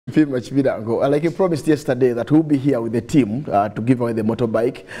Like you promised yesterday that we'll be here with the team to give away the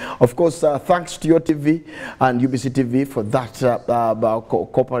motorbike. Of course, thanks to your TV and UBC TV for that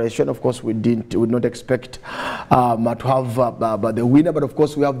cooperation. Of course, we would not expect to have the winner, but of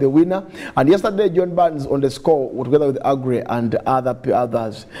course we have the winner. And yesterday, John Barnes on the score, together with Agre and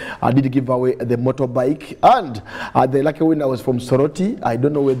others, did give away the motorbike. And the lucky winner was from Soroti. I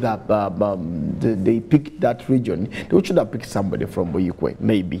don't know whether they picked that region. They should have picked somebody from Boyukwe,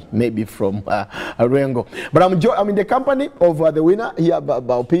 maybe from Rengo. But I'm in the company of the winner here,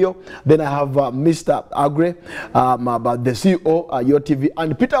 Baupio. Then I have Mr. Agre, about the CEO, your TV,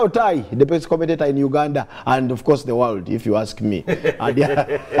 and Peter Otai, the best commentator in Uganda, and of course the world, if you ask me. How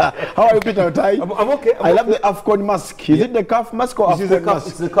are you, Peter Otai? I'm okay. I love the Afcon mask. Is it the cuff mask or Afcon mask?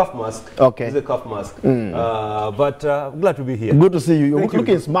 It's the cuff mask. Okay. It's the cuff mask. But glad to be here. Good to see you. You're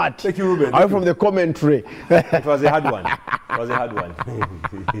looking smart. Thank you, Ruben. I'm from the commentary. It was a hard one. It was a hard one.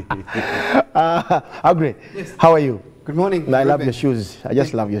 Agre, yes. How are you? Good morning. I love your shoes. I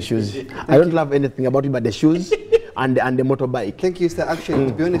just love your shoes. I don't love anything about it but the shoes and the motorbike. Thank you, sir. Actually,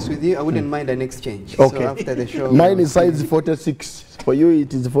 to be honest with you, I wouldn't mind an exchange. Okay. So after the show, mine is size 46. For you,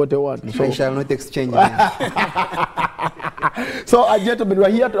 it is 41. So I shall not exchange. So, gentlemen,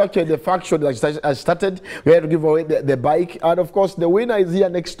 we're here to actually the fact show that I started. We're here to give away the bike, and of course, the winner is here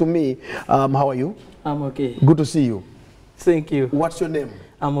next to me. How are you? I'm okay. Good to see you. Thank you. What's your name?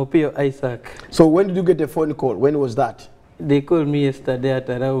 I'm Opio Isaac. So when did you get a phone call? When was that? They called me yesterday at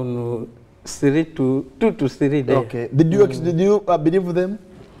around 2 to 3 days. Okay. Did you believe them?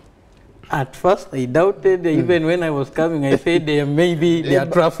 At first, I doubted. Even when I was coming, I said maybe they are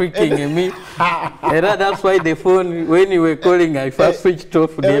trafficking me. And that's why the phone, when you were calling, I first switched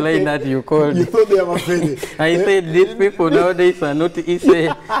off the line that you called. You thought they were afraid. I said these people nowadays are not easy.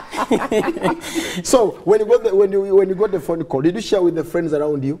 So when you got the phone call, did you share with the friends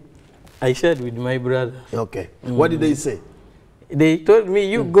around you? I shared with my brother. Okay. What did they say? They told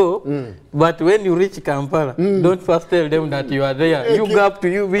me, you go, but when you reach Kampala, don't first tell them that you are there. Okay. You go up to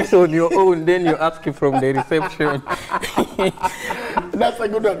UBC on your own, then you ask from the reception. That's a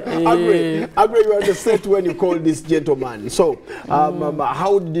good one. Agre, you are the set when you called this gentleman. So,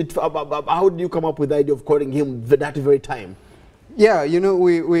 how did you come up with the idea of calling him that very time? Yeah, you know,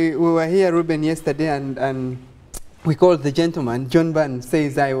 we were here, Ruben, yesterday, and we called the gentleman. John Barnes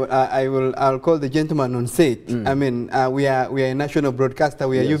says I'll call the gentleman on set. I mean, we are a national broadcaster.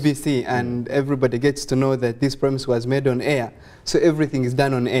 We are UBC, and everybody gets to know that this promise was made on air. So everything is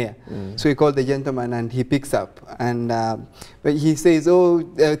done on air. So we call the gentleman, and he picks up, and but he says, "Oh,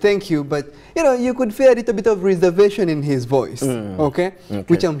 thank you, but you know, you could feel a little bit of reservation in his voice, okay?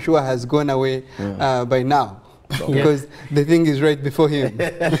 Which I'm sure has gone away by now." Because the thing is right before him.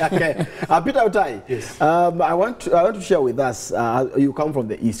 Okay. Peter Otai, yes. I want to share with us, you come from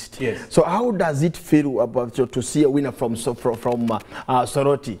the East. Yes. So how does it feel to see a winner from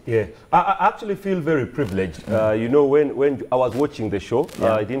Soroti? Yeah. I actually feel very privileged. You know, when I was watching the show,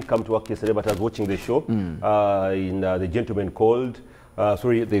 I didn't come to work yesterday, but I was watching the show. The gentleman called,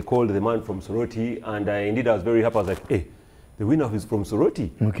 they called the man from Soroti, and indeed I was very happy. I was like, hey, the winner is from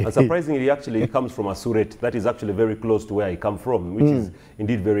Soroti. Okay. And surprisingly, he actually comes from Asuret. That is actually very close to where I come from, which is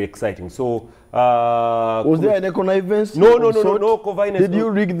indeed very exciting. So, was there any connivance? No connivance. Did you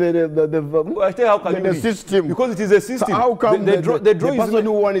rig the I tell you, how can the system? Because it is a system. So how come the person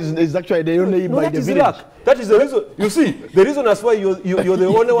who won is actually the only by the village? Luck. That is the reason. You see, the reason that's why you're the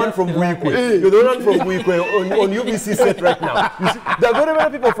only one from Buikwe. You're the only one from Buikwe on UBC set right now. You see, there are very many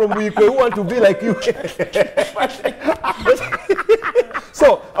people from Buikwe who want to be like you.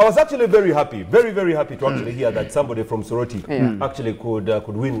 So I was actually very happy, very happy to actually hear that somebody from Soroti actually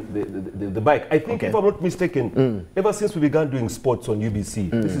could win the bike. I think, if I'm not mistaken, ever since we began doing sports on UBC,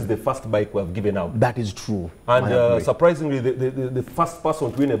 this is the first bike we have given out. That is true. And surprisingly, the first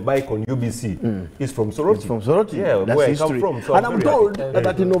person to win a bike on UBC is from Soroti. It's from Soroti. Yeah, that's where history. I come from. So and I'm told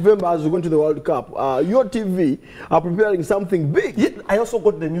that in November, as we go into the World Cup, your TV are preparing something big. Yeah, I also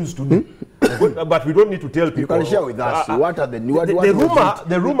got the news today. But we don't need to tell people. You can share with us. What are the news?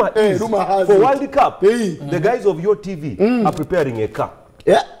 The rumor is for World Cup, the guys of your TV are preparing a car.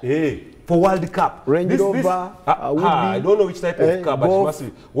 Yeah. For World Cup. Range Rover. I don't know which type of car, but it must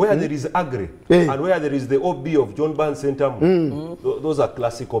be. Where there is Agre and where there is the OB of John Barnes Center, those are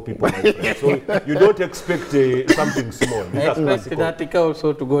classical people. So you don't expect something small. I expect that car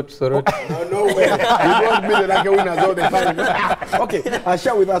also to go to Soroti. No way. You don't be the lucky winners all the time. Okay,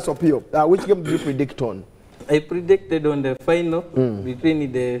 share with us, Opio. Which game do you predict on? I predicted on the final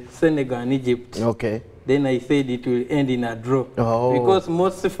between the Senegal and Egypt. Okay. Then I said it will end in a draw. Because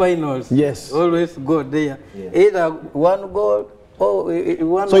most finals always go there. Either 1 goal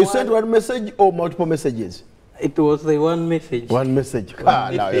Oh, So you sent one message or multiple messages? It was the one message. One message.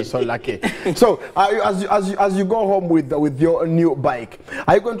 Now you're so lucky. So as you go home with your new bike,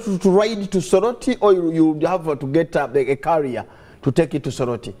 are you going to ride to Soroti, or you have to get a carrier to take it to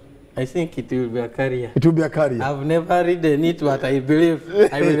Soroti? I think it will be a carrier. It will be a carrier. I've never ridden it, but I believe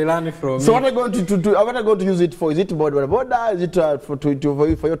I will learn from it. So what are you going to do? What are you going to use it for? Is it border? Is it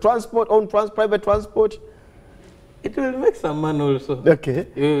for your transport, private transport? It will make some money also. Okay.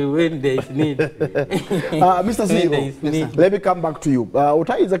 When there is need. Mr. CEO, let me come back to you.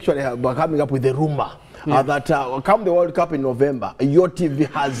 Utai is actually coming up with a rumor that come the World Cup in November, your TV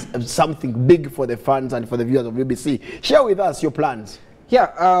has something big for the fans and for the viewers of UBC. Share with us your plans.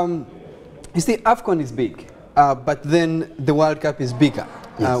 Yeah, you see, Afcon is big, but then the World Cup is bigger.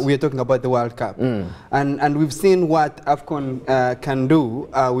 Yes. We are talking about the World Cup. And we've seen what Afcon can do.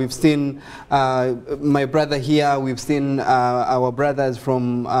 We've seen my brother here, we've seen our brothers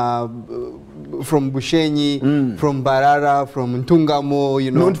from Bushenyi, from Barara, from Ntungamo,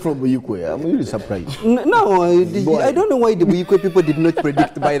 you know. Not from Buyukwe. I'm really surprised. No, I don't know why the Buyukwe people did not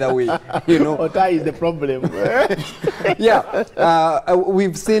predict, by the way. You know. Otai is the problem. Yeah,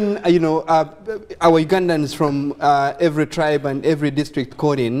 we've seen, you know, our Ugandans from every tribe and every district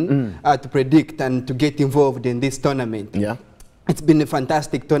calling to predict and to get involved in this tournament. Yeah. It's been a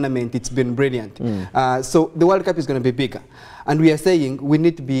fantastic tournament. It's been brilliant. So the World Cup is going to be bigger. And we are saying we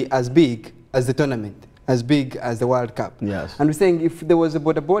need to be as big as the tournament, as big as the World Cup. Yes. And we're saying if there was a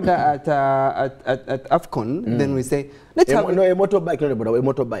border at Afcon, then we say, let's have a motorbike, not a border, a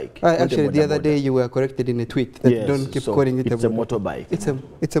motorbike. Actually, the other day you were corrected in a tweet that yes, don't keep so calling it it's a motorbike. It's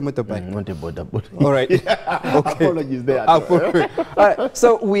a motorbike. Not a border. All right. Okay. Apologies there. All right.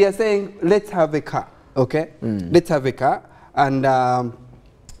 So we are saying, let's have a car, okay? Let's have a car. And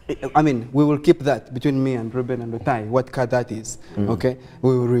I mean, we will keep that between me and Ruben and Otai, what car that is, okay?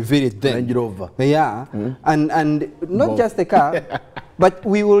 We will reveal it then. Range Rover. Yeah, and not just a car, but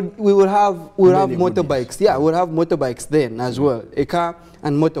we will have motorbikes. Yeah, we'll have motorbikes then as well, a car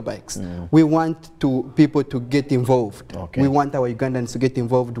and motorbikes. We want people to get involved. Okay. We want our Ugandans to get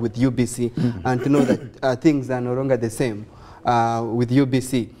involved with UBC and to know that things are no longer the same with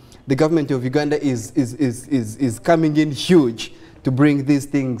UBC. The government of Uganda is coming in huge to bring these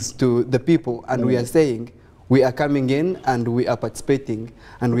things to the people, and we are saying we are coming in and we are participating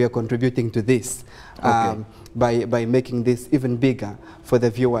and we are contributing to this by making this even bigger for the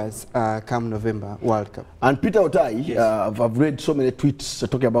viewers come November World Cup. And Peter Otai, yes. I've read so many tweets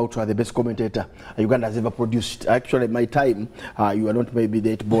talking about the best commentator Uganda has ever produced. Actually, my time, you were not maybe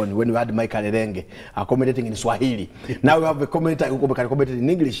that born when we had Mike Alerenge commentating in Swahili. Now we have a commentator who can commentate in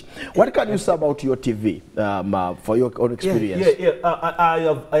English. What can you say about your TV for your own experience?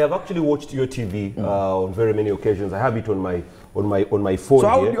 I have actually watched your TV on very many occasions. I have it on my phone. So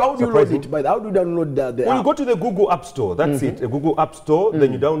how here. do you load it? How do you download the Well, app? you go to the Google App Store. That's it. A Google App Store.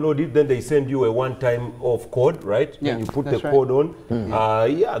 Then you download it. Then they send you a one-time off code, right? Yeah, then you put the that's right. code on.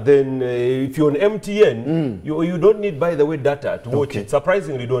 Then if you're on MTN, you don't need, by the way, data to watch it.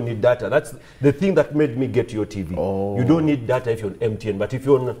 Surprisingly, you don't need data. That's the thing that made me get your TV. You don't need data if you're on MTN. But if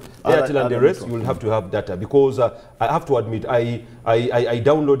you're on Airtel and the rest, you'll have to have data. Because I have to admit, I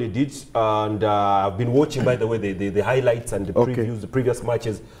downloaded it and I've been watching, by the way, the highlights and the previews, the previous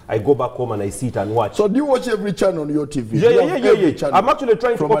matches. I go back home and I sit and watch. So do you watch every channel on your TV? Yeah. I'm actually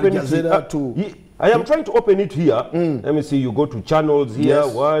trying to open it here. I am trying to open it here. Let me see. You go to channels here.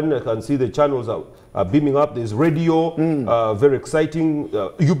 Yes. One, I can see the channels are beaming up. There's radio, very exciting.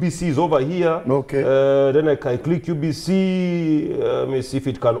 UBC is over here. Okay. Then I can click UBC. Let me see if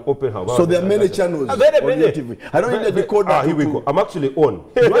it can open. So there are many channels on your TV. I don't need a decoder. Here we go. I'm actually on.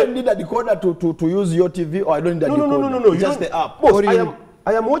 Do I need a decoder to use your TV, or I don't need a decoder? No. It's just the app. Boss,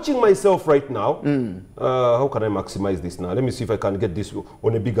 I am watching myself right now. How can I maximize this now? Let me see if I can get this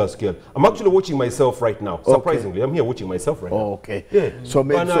on a bigger scale. I'm actually watching myself right now. Surprisingly, I'm here watching myself right now. Okay. Yeah. So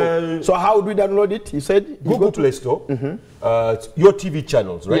how do we download it? You said Google Play Store. Your TV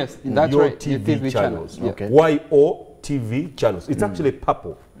channels, right? Yes, that's your right. TV channels. Yeah. Okay. YO TV channels. It's actually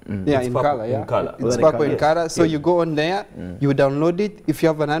purple. Yeah, It's in purple, color, yeah. in color. It's purple in color. So you go on there, you download it. If you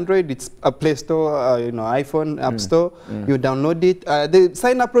have an Android, it's a Play Store, iPhone, App Store. You download it. The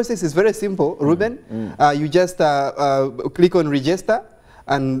sign-up process is very simple, Ruben. You just click on register,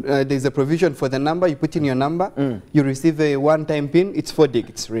 and there's a provision for the number. You put in your number. You receive a one-time PIN. It's 4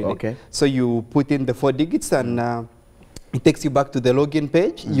 digits, really. Okay. So you put in the 4 digits, and it takes you back to the login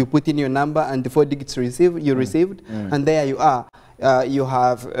page. You put in your number and the 4 digits you received, and there you are. You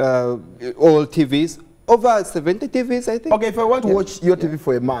have all TVs, over 70 TVs, I think. Okay, if I want to watch your TV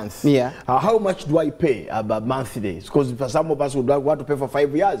for a month, how much do I pay monthly? Because for some of us would want to pay for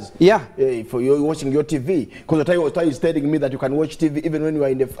 5 years. Yeah. For you watching your TV. Because the time is telling me that you can watch TV even when you are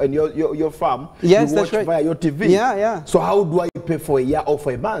in your farm. Yes, you watch that's right. via your TV. Yeah, yeah. So how do I pay for a year or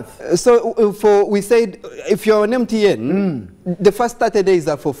for a month? So we said if you're on MTN, the first 30 days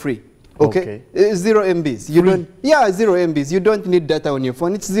are for free. Okay. 0 MBs. You don't. Yeah, 0 MBs. You don't need data on your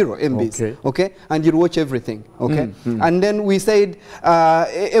phone. It's 0 MBs. Okay. And you'll watch everything. Okay. And then we said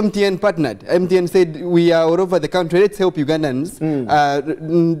MTN partnered. MTN said we are all over the country. Let's help Ugandans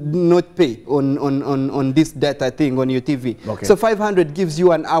not pay on this data thing on your TV. Okay. So 500 gives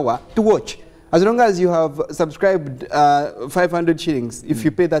you an hour to watch. As long as you have subscribed 500 shillings, if you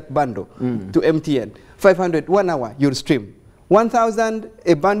pay that bundle to MTN, 500, 1 hour, you'll stream. 1,000,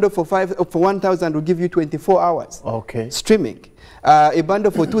 a bundle for 1,000 will give you 24 hours streaming. A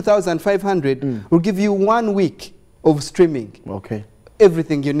bundle for 2,500 will give you 1 week of streaming. Okay.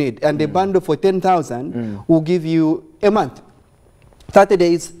 Everything you need. And a bundle for 10,000 will give you a month. 30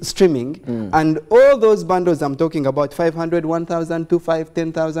 days streaming, and all those bundles I'm talking about, 500, 1,000, 2,500,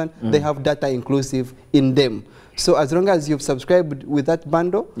 10,000, they have data inclusive in them. So as long as you've subscribed with that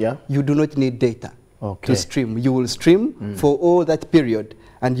bundle, you do not need data to stream. You will stream for all that period,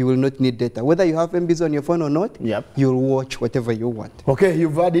 and you will not need data. Whether you have MBs on your phone or not, you'll watch whatever you want. Okay,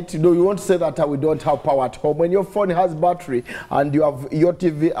 you've had it. You won't say that we don't have power at home. When your phone has battery and you have your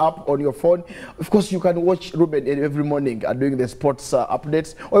TV app on your phone, of course you can watch Ruben every morning doing the sports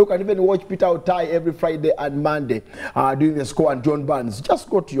updates, or you can even watch Peter Otai every Friday and Monday doing the score, and John Barnes. Just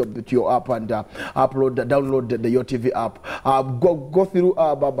go to your app and download the Your TV app. Go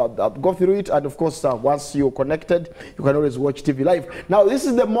through it, and of course once you're connected, you can always watch TV live. Now this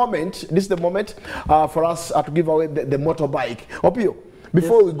is the moment for us to give away the motorbike. Opio,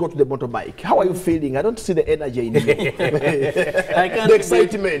 before we go to the motorbike, how are you feeling? I don't see the energy in you. The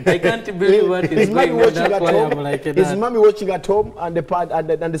excitement. I can't believe what is going on. That's why I'm like that. Is mommy watching at home and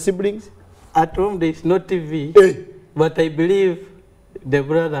the siblings? At home there is no TV, but I believe the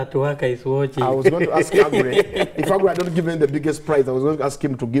brother at work is watching. I was going to ask Agre. If Agre, I don't give him the biggest prize, I was going to ask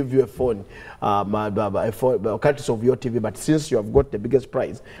him to give you a phone, courtesy of your TV. But since you have got the biggest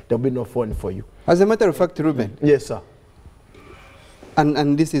prize, there will be no phone for you. As a matter of fact, Ruben. Yes, sir.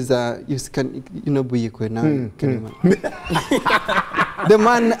 And this is you know Buyikwe now. The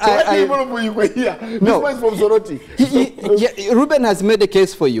man here. No. This man is from Soroti. Ruben has made a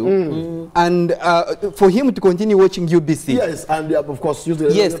case for you, and for him to continue watching UBC. Yes, and of course use the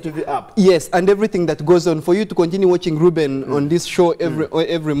TV app. Yes, and everything that goes on, for you to continue watching Ruben on this show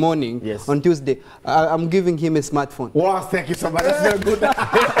every morning on Tuesday. I'm giving him a smartphone. Wow, thank you so much. That's very good.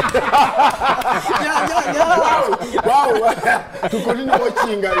 Wow. To continue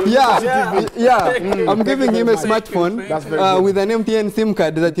watching. I'm giving him a smartphone with an MTN SIM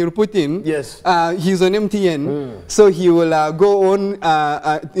card that he'll put in. Yes. He's on MTN, so he will go on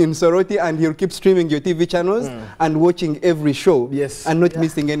in Soroti, and he'll keep streaming your TV channels and watching every show. Yes. And not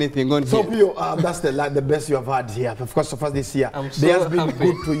missing anything on here. Pio, that's the best you have had here. Of course, so far this year. They have been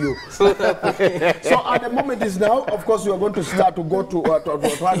good to you. So at the moment is now, of course, you are going to start to go to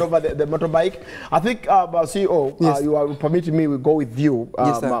hand over the motorbike. I think, CEO, you are permitting me, we go with you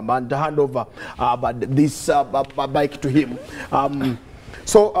and hand over this bike to him.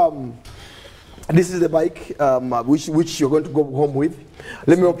 This is the bike which you're going to go home with.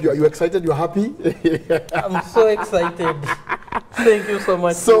 Let me hope you're excited, you're happy. I'm so excited. Thank you so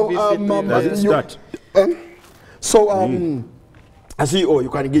much. So, CEO, you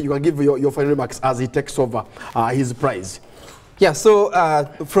can give your final remarks as he takes over his prize. Yeah, so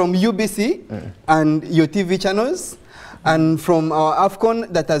from UBC and your TV channels, and from our Afcon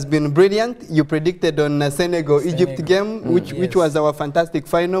that has been brilliant. You predicted on Senegal-Egypt game, which was our fantastic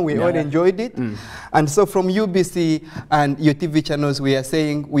final. We all enjoyed it. And so from UBC and your TV channels, we are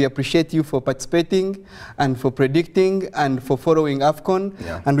saying we appreciate you for participating and for predicting and for following Afcon.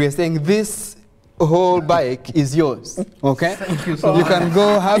 And we are saying this whole bike is yours, okay? Thank you so much. You can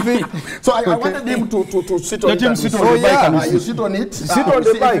go have it. So I wanted him to sit on it. Let him sit on the bike and you sit on it. Sit on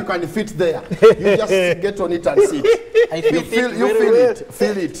the bike. You can fit there. You just get on it and sit. You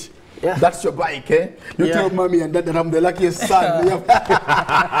feel it. Yeah. That's your bike, eh? You tell mommy and dad that I'm the luckiest son.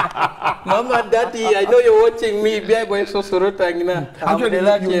 Mama, daddy, I know you're watching me. Actually,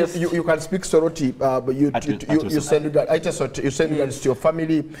 you can speak Soroti, but you send regards to your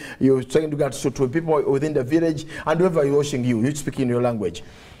family, you send regards to people within the village, and whoever is watching you speak in your language.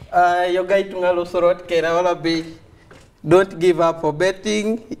 Don't give up for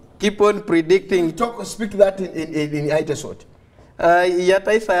betting. Keep on predicting. Speak that in Aitesot.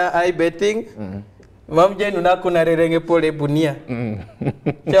 Yataisa I betting. Mam jenu na kuna rerenge pole bunia.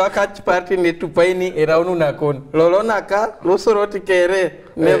 Chewa catch party ne tupaini eraunu na kon. Lolona ka losoroti kere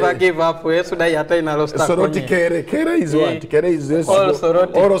never give up. Yesu da yata ina losta konye. Soroti kere. Kere is what? Kere is this. Oro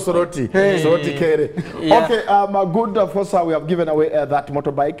soroti. Oro soroti. Soroti kere. Yeah. Okay, good. First, we have given away that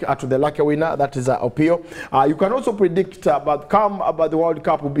motorbike to the lucky winner. That is Opio. You can also predict about the World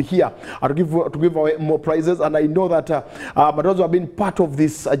Cup will be here to give away more prizes. And I know that Madozo have been part of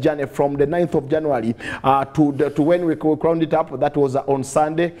this journey from the 9th of January to when we crowned it up. That was on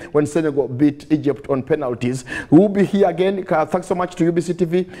Sunday when Senegal beat Egypt on penalties. We will be here again. Thanks so much to UBC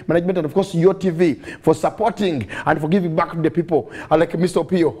TV management and of course your TV for supporting and for giving back to the people. Like Mr.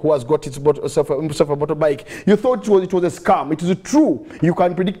 Opio, who has got himself a motorbike. You thought it was a scam. It is true. You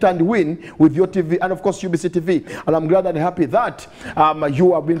can predict and win with your TV and of course UBC TV. And I'm glad and happy that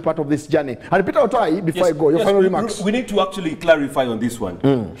you have been part of this journey. And Peter Otai, before I go, your final remarks. We need to actually clarify on this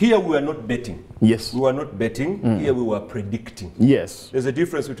one. Here we are not betting. Yes. We were not betting. Here we were predicting. Yes. There's a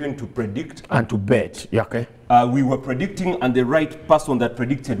difference between to predict and to bet. Yeah, okay. We were predicting, and the right person that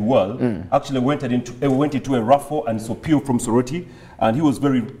predicted well actually went into a raffle, and so Pio from Soroti, and he was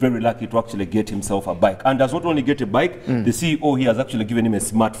very, very lucky to actually get himself a bike. And does not only get a bike, the CEO, he has actually given him a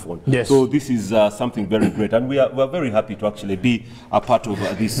smartphone. Yes. So this is something very great, and we're very happy to actually be a part of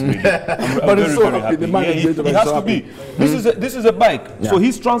this. Really. But very, so very happy. The man he has so to be. This is a bike. Yeah. So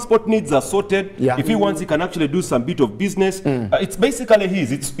his transport needs are sorted. Yeah. If he wants, he can actually do some bit of business. It's basically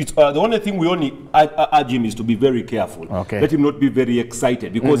his. It's the only thing we only urge him is to be very careful. Okay. Let him not be very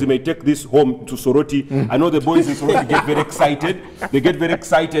excited because he may take this home to Soroti. I know the boys in Soroti get very excited. They get very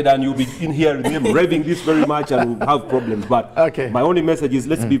excited and you'll be in here with them revving this very much and we'll have problems. But my only message is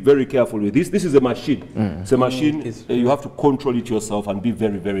let's be very careful with this. This is a machine. It's a machine. You have to control it yourself and be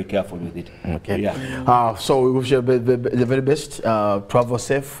very, very careful with it. Okay. Yeah. So we wish you the very best. Travel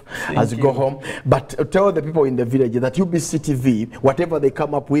safe as you go home. But tell the people in the village that UBC TV, whatever they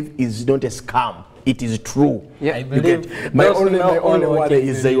come up with is not a scam. It is true. Yeah, I believe. My only worry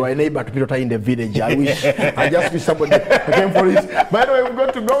is you are a neighbor to Peter in the village. I wish I just wish somebody came for it. By the way, we've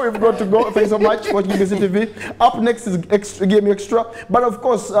got to go. We've got to go. Thanks so much for watching UBC TV. Up next is Game Extra. But of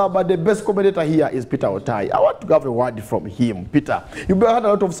course, but the best commentator here is Peter Otai. I want to have a word from him. Peter, you've had a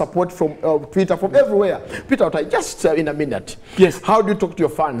lot of support from Twitter, from everywhere. Peter Otai, just in a minute. Yes. How do you talk to your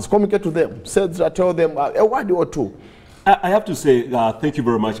fans? Communicate to them. Tell them a word or two. I have to say thank you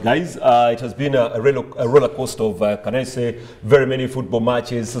very much, guys. It has been a roller coaster of, can I say, very many football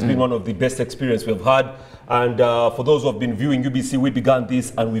matches. It has been one of the best experiences we've had. And for those who have been viewing UBC, we began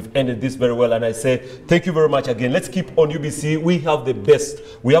this and we've ended this very well. And I say thank you very much again. Let's keep on UBC. We have the best.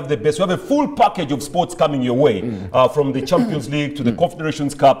 We have the best. We have a full package of sports coming your way, from the Champions League to the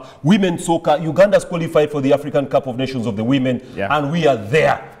Confederations Cup, women's soccer. Uganda's qualified for the African Cup of Nations of the Women, and we are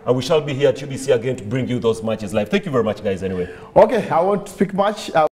there. And we shall be here at UBC again to bring you those matches live. Thank you very much, guys, anyway. Okay, I won't speak much.